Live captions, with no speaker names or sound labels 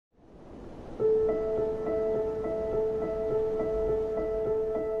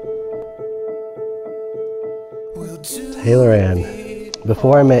Taylor Ann,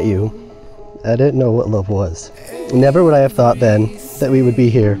 before I met you, I didn't know what love was. Never would I have thought then that we would be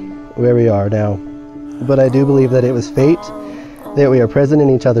here, where we are now. But I do believe that it was fate, that we are present in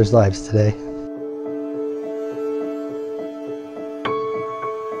each other's lives today.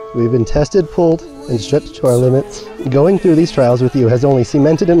 We've been tested, pulled, and stretched to our limits. Going through these trials with you has only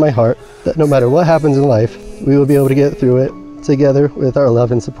cemented in my heart that no matter what happens in life, we will be able to get through it together with our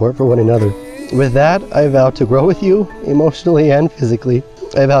love and support for one another. With that, I vow to grow with you, emotionally and physically.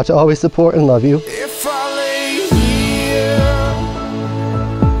 I vow to always support and love you. If I lay here,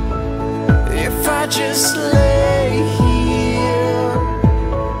 if I just lay here,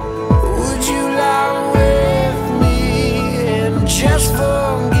 would you lie with me and just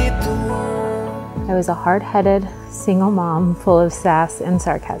forget the world? I was a hard-headed, single mom full of sass and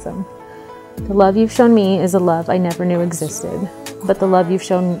sarcasm. The love you've shown me is a love I never knew existed, but the love you've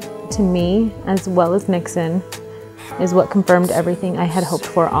shown to me, as well as Nixon, is what confirmed everything I had hoped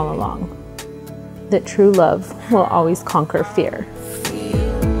for all along. That true love will always conquer fear.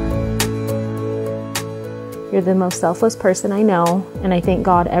 You're the most selfless person I know, and I thank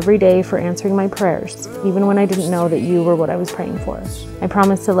God every day for answering my prayers, even when I didn't know that you were what I was praying for. I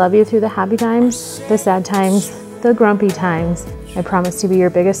promise to love you through the happy times, the sad times, the grumpy times. I promise to be your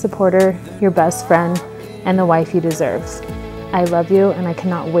biggest supporter, your best friend, and the wife you deserve. I love you, and I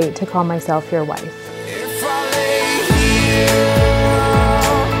cannot wait to call myself your wife. If I lay here,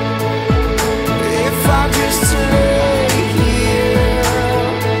 if I just lay here,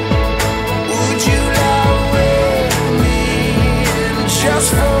 would you lie with me and just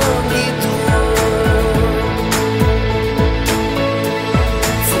forget the world?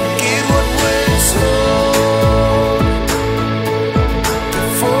 Forget what we're told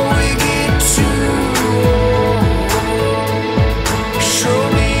before we get too old. Show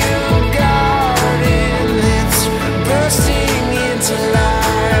me a garden that's bursting into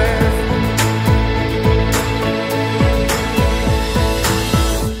life.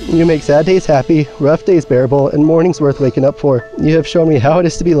 You make sad days happy, rough days bearable, and mornings worth waking up for. You have shown me how it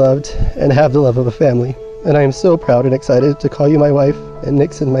is to be loved and have the love of a family. And I am so proud and excited to call you my wife and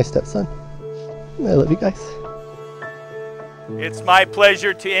Nixon my stepson. I love you guys. It's my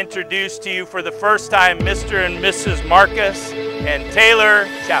pleasure to introduce to you for the first time Mr. and Mrs. Marcus and Taylor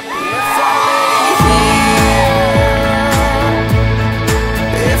Chapman.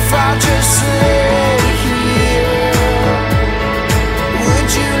 If I just lay here,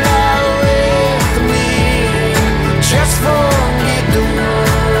 would you lie with me? Just forget the world.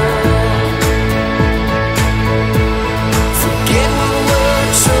 Forget what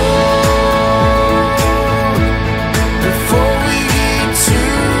we're told before we get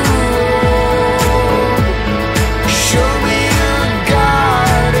too old. Show me a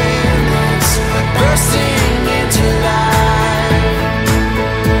garden that's bursting into life.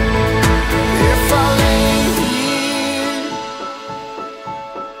 If I lay here,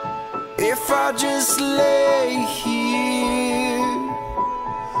 if I just lay here,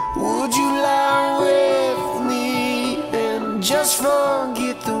 would you lie with me and just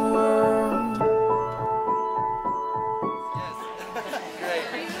forget the world?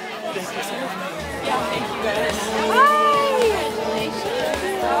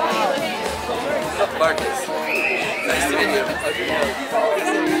 Marcus, nice to meet you.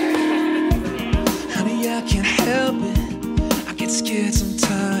 Honey, I can't help it, I get scared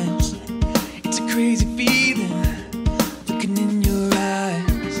sometimes. It's a crazy feeling, looking in your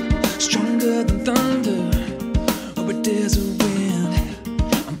eyes. Stronger than thunder, or a desert wind.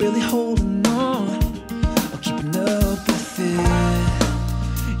 I'm barely holding on, or keeping up with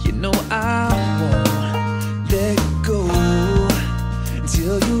it. You know I won't let go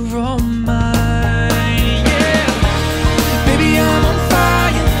until you're on mine.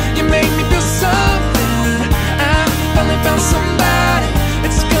 Somebody,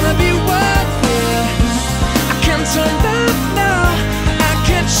 it's gonna be worth it. I can't turn back now, I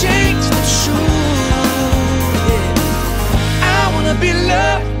can't change the truth. Yeah. I wanna be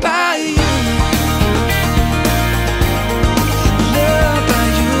loved by you, loved by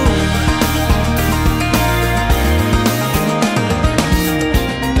you.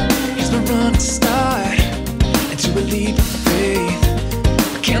 Here's my running start into a leap of faith.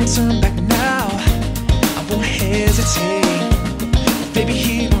 I can't turn back now, I won't hesitate. Baby,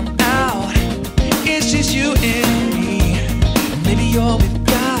 here on out, it's just you and